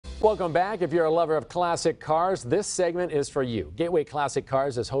Welcome back. If you're a lover of classic cars, this segment is for you. Gateway Classic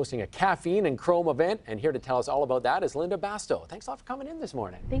Cars is hosting a Caffeine and Chrome event, and here to tell us all about that is Linda Basto. Thanks a lot for coming in this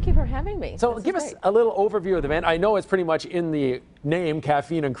morning. Thank you for having me. So give us a little overview of the event. I know it's pretty much in the name,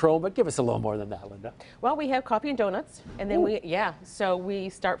 Caffeine and Chrome, but give us a little more than that, Linda. Well, we have coffee and donuts, and then so we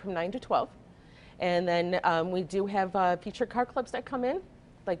start from 9 to 12. And then we do have featured car clubs that come in,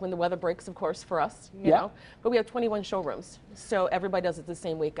 like when the weather breaks, of course, for us, you know. But we have 21 showrooms, so everybody does it the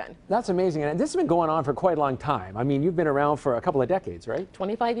same weekend. That's amazing, and this has been going on for quite a long time. I mean, you've been around for a couple of decades, right?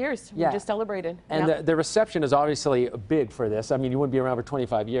 25 years. We just celebrated. And the reception is obviously big for this. I mean, you wouldn't be around for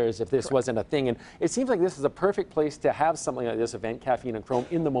 25 years if this wasn't a thing. And it seems like this is a perfect place to have something like this event, Caffeine and Chrome,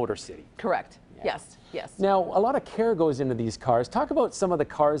 in the Motor City. Correct. Yes, yes. Now, a lot of care goes into these cars. Talk about some of the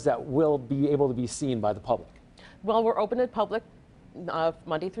cars that will be able to be seen by the public. Well, we're open to the public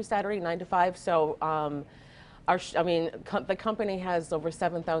Monday through Saturday, 9 to 5. So, the company has over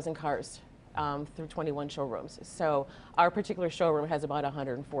 7,000 cars through 21 showrooms. So, our particular showroom has about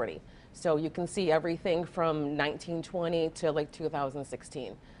 140. So, you can see everything from 1920 to like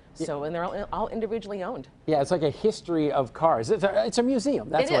 2016. So, and they're all individually owned. Yeah, it's like a history of cars. It's a museum.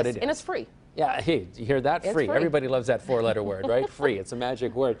 That's what it is. And it's free. Yeah, hey, you hear that? Free. Everybody loves that four-letter word, right? Free. It's a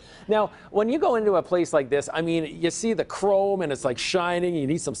magic word. Now, when you go into a place like this, I mean, you see the chrome and it's like shining, you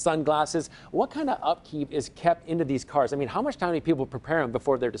need some sunglasses. What kind of upkeep is kept into these cars? I mean, how much time do people prepare them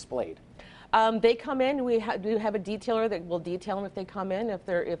before they're displayed? They come in. We do have a detailer that will detail them if they come in, if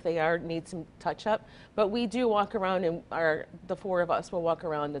they need some touch up. But we do walk around, and the four of us will walk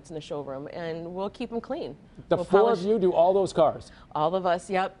around that's in the showroom, and we'll keep them clean. We'll four of you do all those cars? All of us,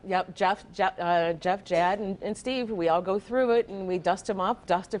 yep. Jeff, Jad, and Steve, we all go through it, and we dust them up,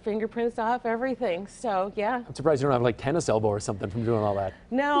 dust the fingerprints off, everything. So, yeah. I'm surprised you don't have like tennis elbow or something from doing all that.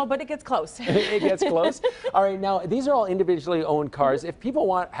 No, but it gets close. It gets close? All right, now, these are all individually owned cars. If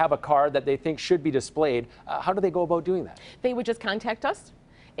people have a car that they think should be displayed, how do they go about doing that? They would just contact us,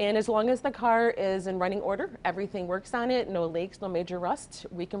 and as long as the car is in running order, everything works on it, no leaks, no major rust,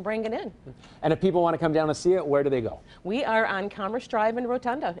 we can bring it in. And if people want to come down and see it, where do they go? We are on Commerce Drive and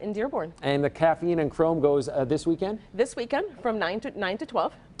Rotunda in Dearborn. And the Caffeine and Chrome goes this weekend? This weekend from 9 to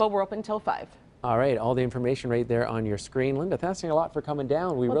 12, but we're open until 5. All right, all the information right there on your screen. Linda, thanks a lot for coming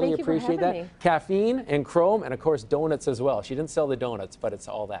down. We really appreciate that. Caffeine and Chrome, and of course donuts as well. She didn't sell the donuts, but it's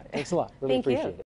all that. Thanks a lot. Really appreciate it.